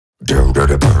Yo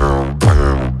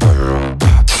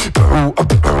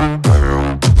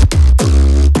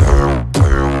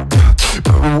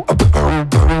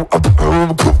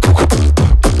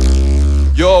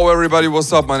everybody,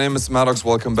 what's up? My name is Madox.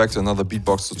 Welcome back to another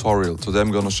beatbox tutorial. Today I'm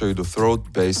gonna show you the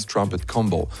throat, bass, trumpet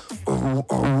combo.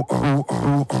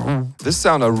 This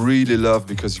sound I really love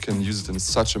because you can use it in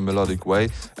such a melodic way,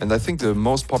 and I think the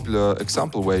most popular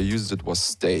example where I used it was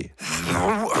stay.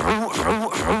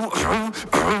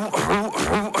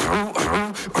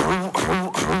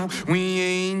 We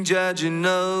ain't judging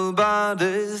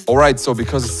nobody. Alright, so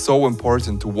because it's so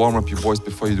important to warm up your voice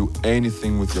before you do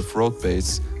anything with your throat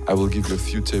bass, I will give you a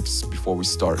few tips before we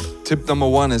start. Tip number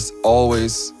one is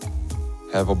always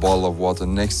have a bottle of water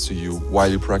next to you while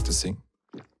you're practicing.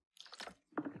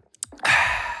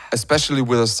 Especially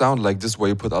with a sound like this where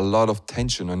you put a lot of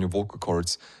tension on your vocal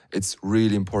cords, it's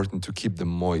really important to keep them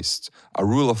moist. A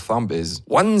rule of thumb is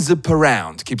 1 zip per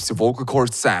round keeps your vocal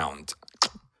cords sound.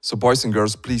 So boys and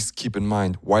girls, please keep in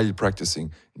mind while you're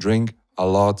practicing, drink a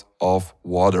lot of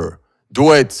water.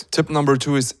 Do it! Tip number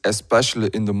two is especially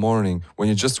in the morning, when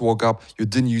you just woke up, you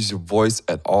didn't use your voice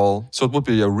at all. So it would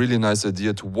be a really nice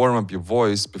idea to warm up your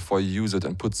voice before you use it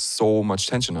and put so much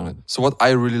tension on it. So what I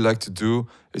really like to do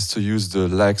is to use the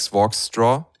Beatbox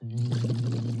straw.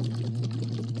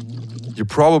 You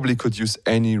probably could use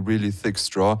any really thick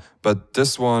straw, but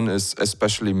this one is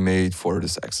especially made for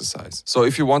this exercise. So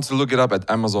if you want to look it up at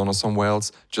Amazon or somewhere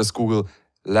else, just Google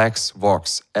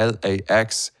Beatbox,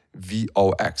 L-A-X-V-O-X.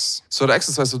 So the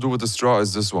exercise to do with the straw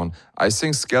is this one. I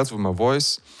sing scales with my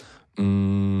voice.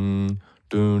 Dun,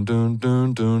 dun, dun,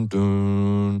 dun, dun,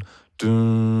 dun,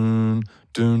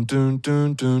 dun, dun,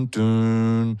 dun, dun,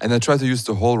 dun. And I try to use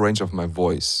the whole range of my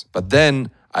voice. But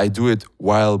then I do it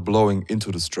while blowing into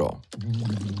the straw.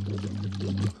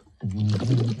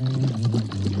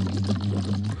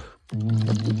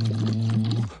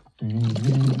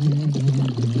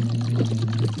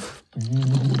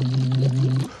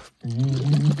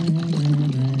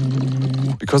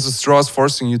 Because the straw is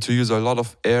forcing you to use a lot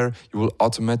of air, you will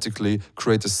automatically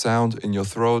create a sound in your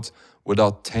throat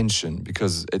without tension,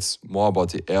 because it's more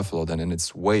about the airflow then, and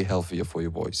it's way healthier for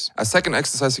your voice. A second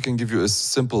exercise I can give you is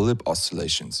simple lip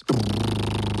oscillations.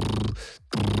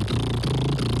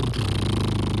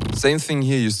 Same thing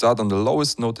here, you start on the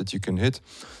lowest note that you can hit,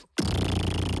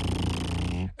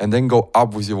 and then go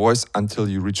up with your voice until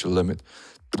you reach a limit.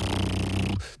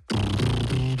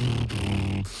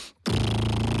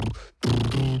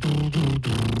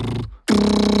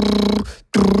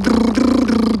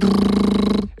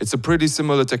 It's a pretty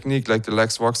similar technique like the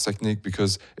Beatbox technique,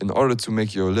 because in order to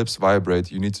make your lips vibrate,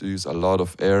 you need to use a lot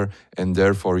of air, and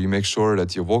therefore you make sure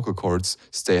that your vocal cords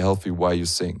stay healthy while you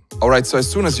sing. Alright, so as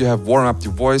soon as you have warmed up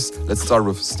your voice, let's start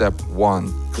with step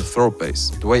one, the throat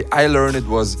bass. The way I learned it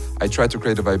was I tried to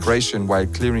create a vibration while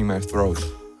clearing my throat.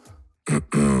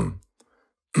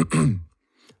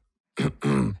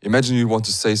 Imagine you want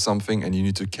to say something and you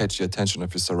need to catch the attention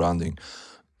of your surrounding.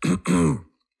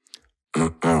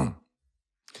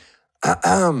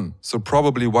 So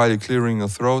probably while you're clearing your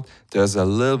throat, there's a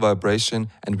little vibration,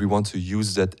 and we want to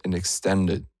use that in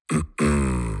extended.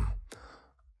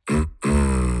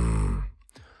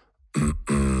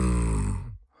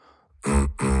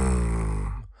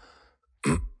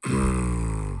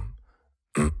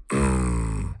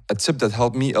 A tip that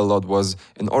helped me a lot was,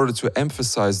 in order to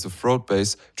emphasize the throat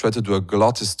bass, try to do a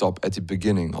glottis stop at the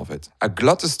beginning of it. A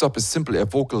glottis stop is simply a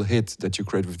vocal hit that you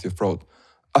create with your throat.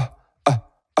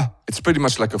 It's pretty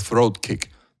much like a throat kick.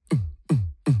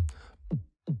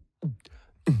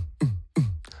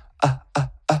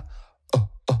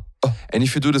 And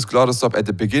if you do this glottis stop at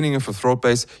the beginning of a throat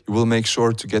bass, you will make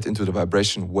sure to get into the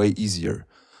vibration way easier.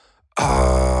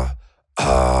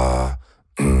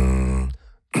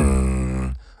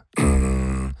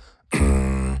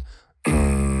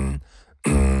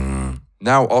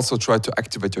 Now also try to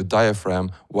activate your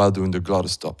diaphragm while doing the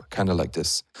glottis stop, kind of like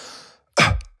this.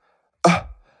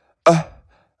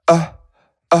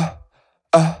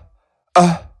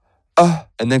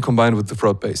 And then combine with the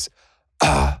throat bass.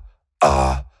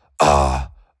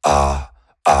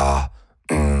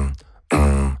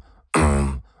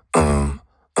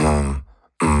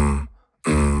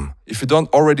 If you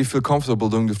don't already feel comfortable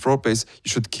doing the throat bass, you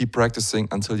should keep practicing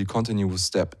until you continue with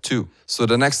step two. So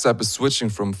the next step is switching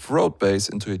from throat bass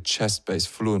into a chest bass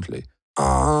fluently.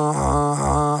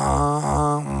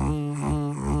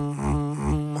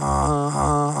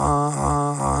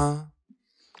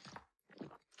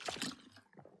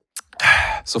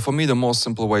 So for me, the most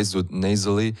simple way is to do it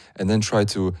nasally and then try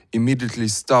to immediately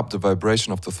stop the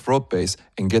vibration of the throat bass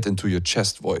and get into your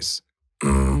chest voice.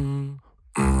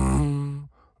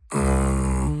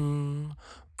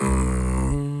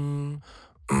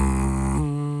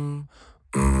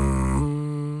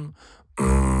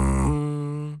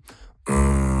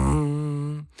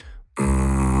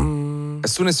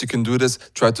 As soon as you can do this,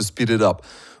 try to speed it up.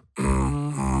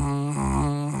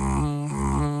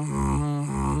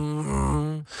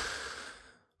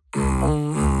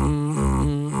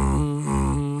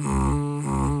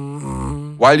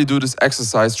 While you do this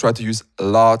exercise, try to use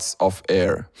lots of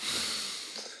air.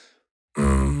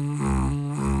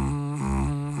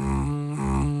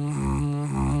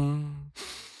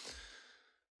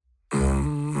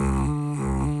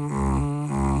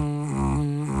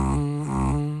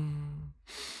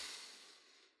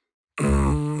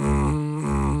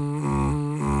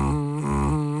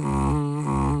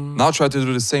 Now try to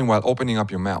do the same while opening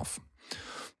up your mouth.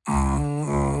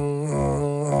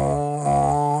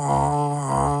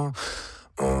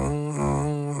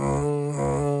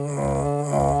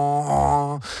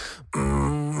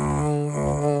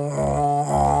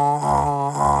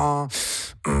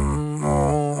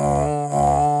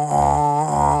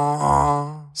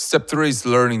 Step 3 is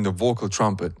learning the vocal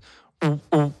trumpet.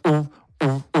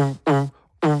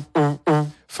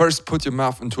 First, put your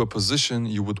mouth into a position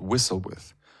you would whistle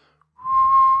with.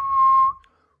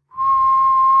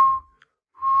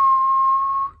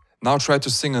 Now try to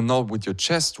sing a note with your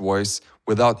chest voice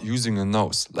without using a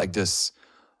nose, like this.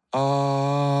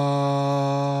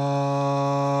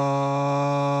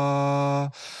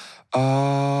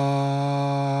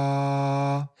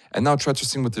 And now try to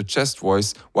sing with your chest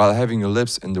voice while having your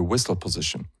lips in the whistle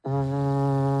position.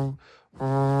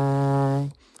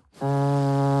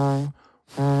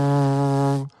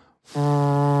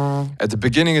 At the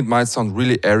beginning it might sound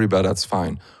really airy, but that's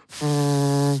fine.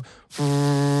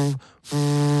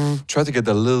 Try to get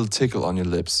a little tickle on your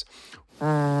lips.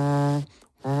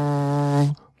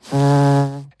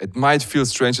 It might feel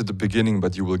strange at the beginning,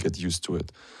 but you will get used to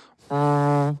it.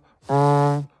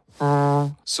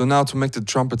 So now to make the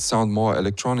trumpet sound more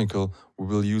electronical, we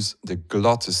will use the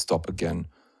glottis stop again.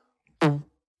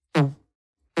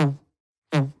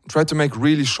 Try to make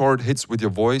really short hits with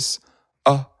your voice.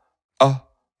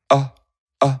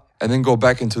 And then go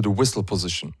back into the whistle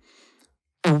position.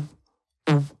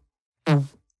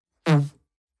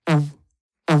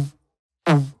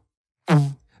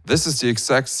 This is the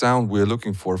exact sound we are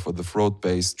looking for the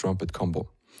throat-bass trumpet combo.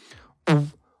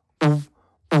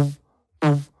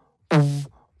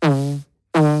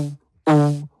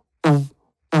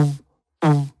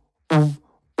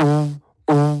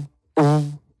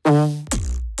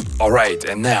 Alright,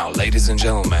 and now, ladies and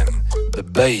gentlemen, the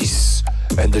bass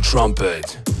and the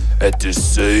trumpet at the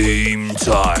same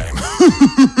time.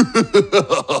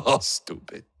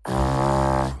 Stupid.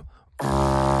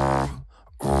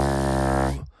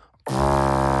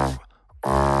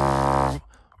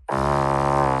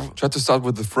 Try to start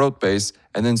with the throat bass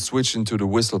and then switch into the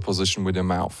whistle position with your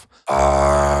mouth.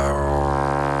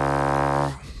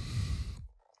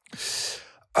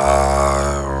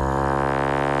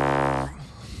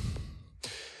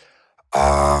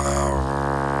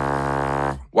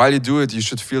 While you do it, you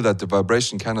should feel that the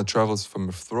vibration kind of travels from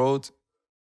your throat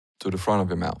to the front of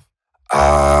your mouth.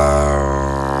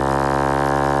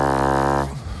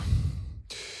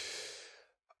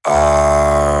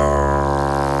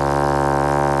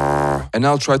 And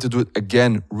now try to do it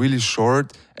again really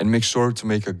short and make sure to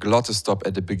make a glottis stop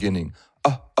at the beginning.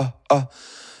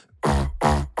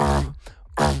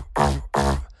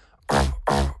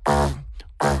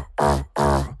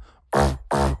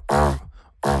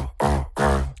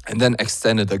 And then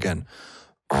extend it again.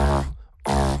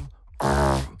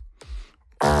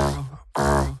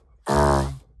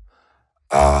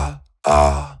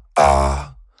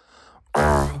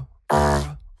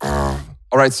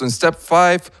 Alright, so in step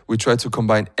 5, we try to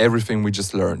combine everything we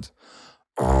just learned.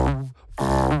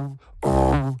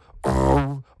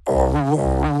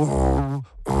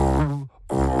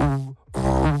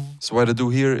 So what I do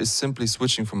here is simply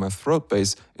switching from my throat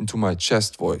bass into my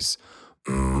chest voice.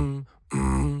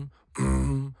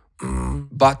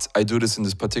 But I do this in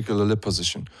this particular lip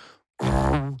position.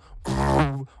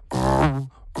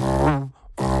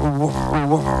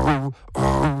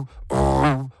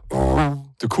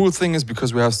 The cool thing is,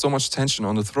 because we have so much tension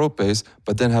on the throat bass,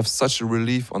 but then have such a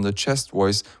relief on the chest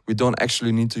voice, we don't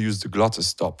actually need to use the glottis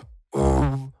stop.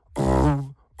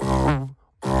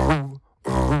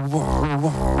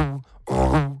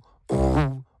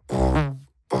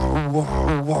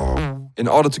 In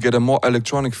order to get a more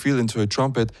electronic feel into a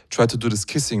trumpet, try to do this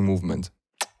kissing movement.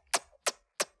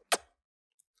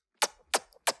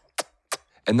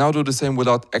 And now do the same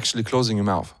without actually closing your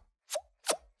mouth.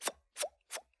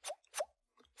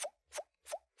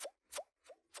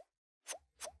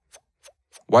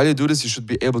 While you do this, you should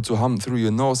be able to hum through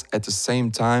your nose at the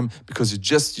same time, because you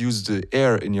just use the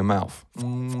air in your mouth.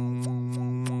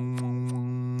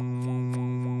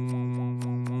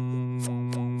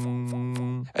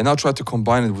 And now try to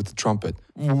combine it with the trumpet.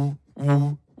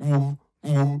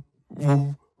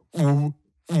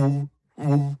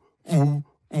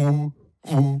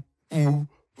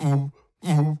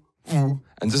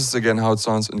 And this is again how it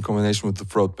sounds in combination with the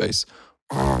throat bass.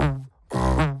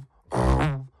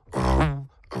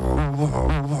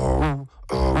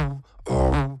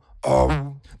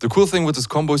 The cool thing with this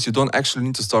combo is you don't actually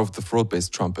need to start with the throat bass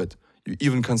trumpet. You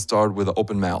even can start with an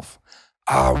open mouth.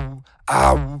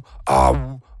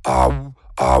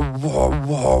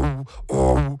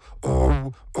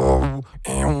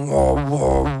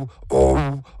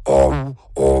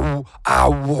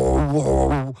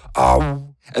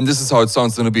 And this is how it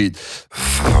sounds on a beat.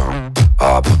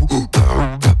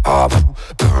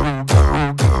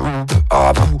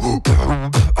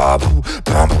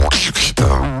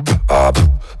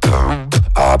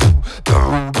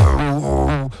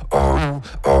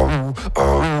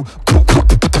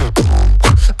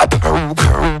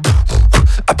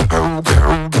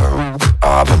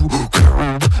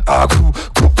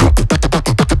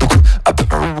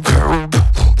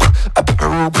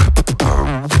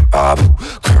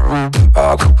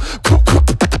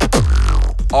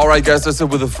 Alright guys, that's it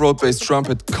with the throat-bass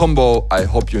trumpet combo. I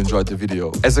hope you enjoyed the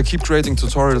video. As I keep creating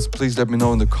tutorials, please let me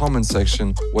know in the comment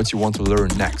section what you want to learn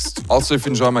next. Also, if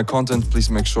you enjoy my content, please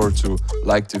make sure to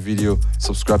like the video,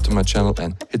 subscribe to my channel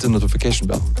and hit the notification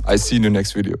bell. I see you in the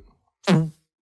next video.